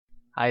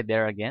Hi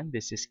there again,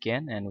 this is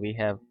Ken, and we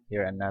have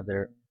here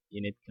another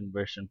unit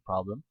conversion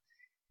problem.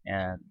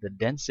 And the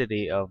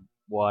density of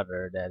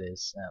water, that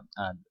is,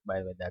 by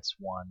the way, that's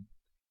 1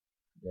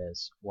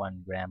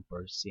 gram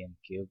per cm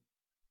cube,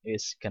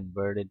 is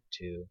converted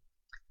to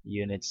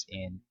units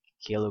in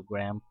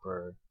kilogram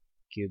per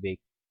cubic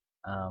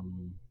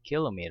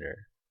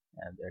kilometer.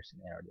 And there's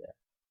an error there,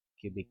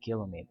 cubic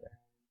kilometer.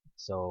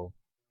 So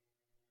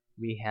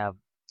we have,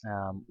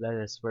 let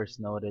us first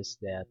notice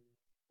that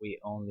we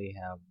only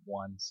have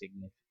one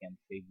significant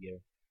figure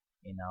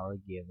in our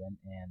given,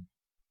 and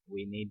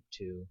we need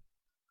to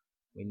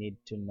we need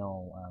to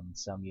know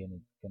some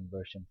unit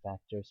conversion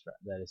factors,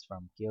 that is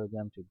from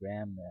kilogram to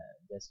gram.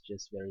 That's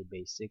just very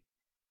basic,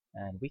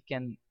 and we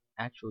can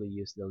actually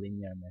use the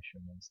linear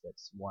measurements.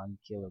 That's 1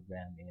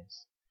 kilogram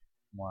is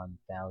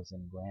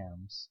 1,000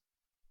 grams,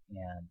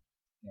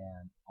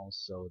 and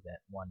also that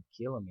 1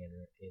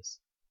 kilometer is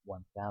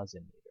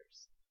 1,000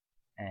 meters,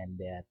 and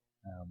that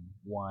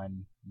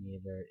 1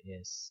 meter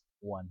is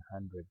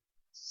 100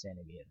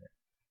 centimeter.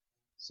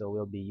 So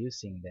we'll be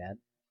using that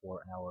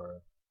for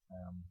our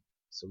um,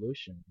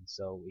 solution.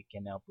 So we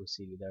can now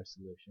proceed with our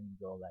solution.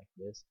 Go like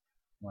this: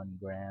 1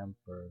 gram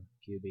per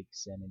cubic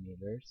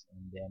centimeters,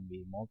 and then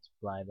we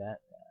multiply that.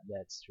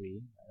 That's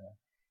 3.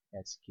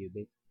 That's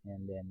cubic,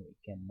 and then we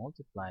can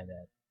multiply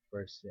that.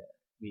 First,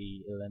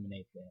 we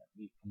eliminate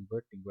we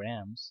convert the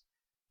grams.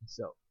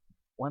 So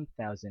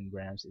 1,000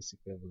 grams is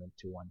equivalent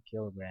to 1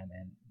 kilogram,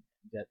 and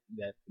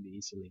that could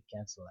easily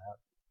cancel out,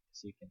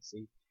 as you can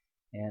see.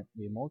 And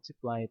we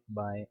multiply it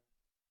by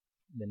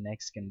the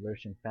next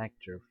conversion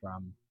factor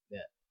from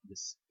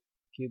this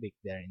cubic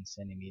there in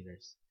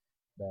centimeters,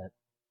 but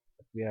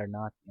we are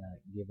not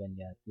given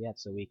yet,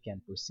 so we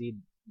can proceed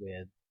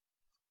with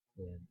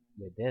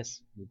with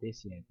this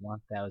unit,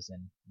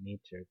 1,000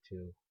 meter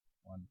to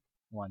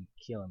 1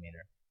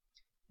 kilometer,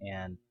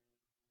 and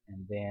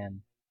then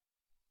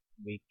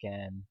we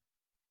can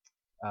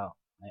oh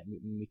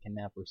we can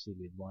now proceed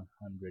with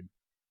 100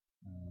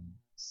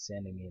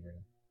 centimeter,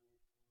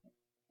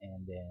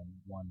 and then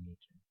 1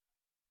 meter.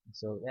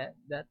 So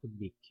that would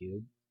be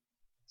cube.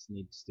 It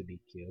needs to be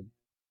cube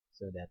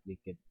so that we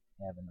could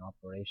have an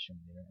operation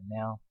there. And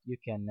now you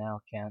can now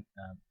count,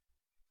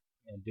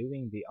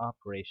 doing the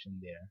operation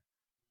there.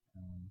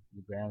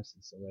 The grams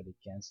is already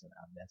cancelled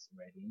out. That's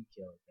already in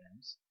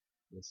kilograms.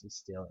 This is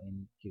still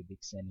in cubic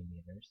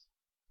centimeters.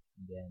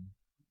 And then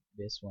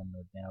this one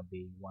would now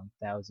be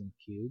 1,000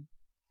 cube,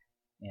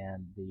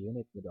 and the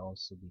unit would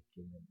also be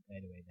cube.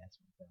 Anyway, that's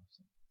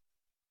 1,000.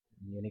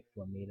 The unit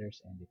for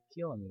meters and the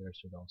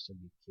kilometers would also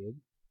be cube.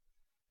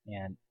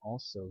 And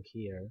also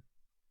here,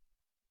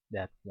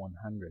 that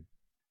 100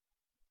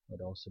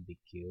 would also be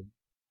cube,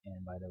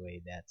 and by the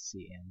way, that's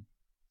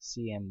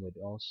cm would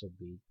also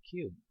be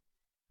cube,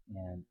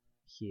 and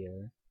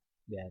here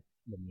that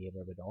the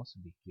meter would also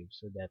be cube,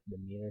 so that the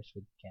meters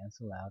would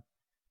cancel out,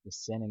 the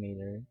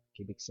centimeter,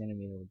 cubic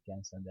centimeter would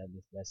cancel that,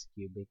 that's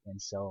cubic. And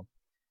so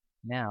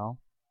now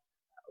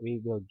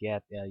we will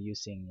get,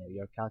 using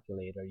your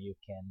calculator, you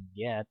can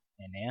get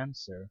an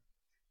answer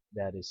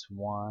that is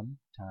 1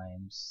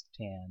 times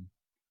 10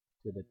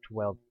 to the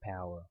 12th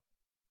power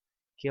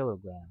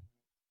kilogram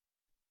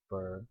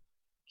per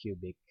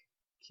cubic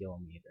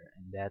kilometer,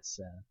 and that's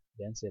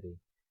density.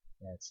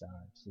 That's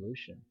our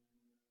solution.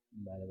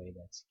 And by the way,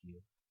 that's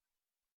cube.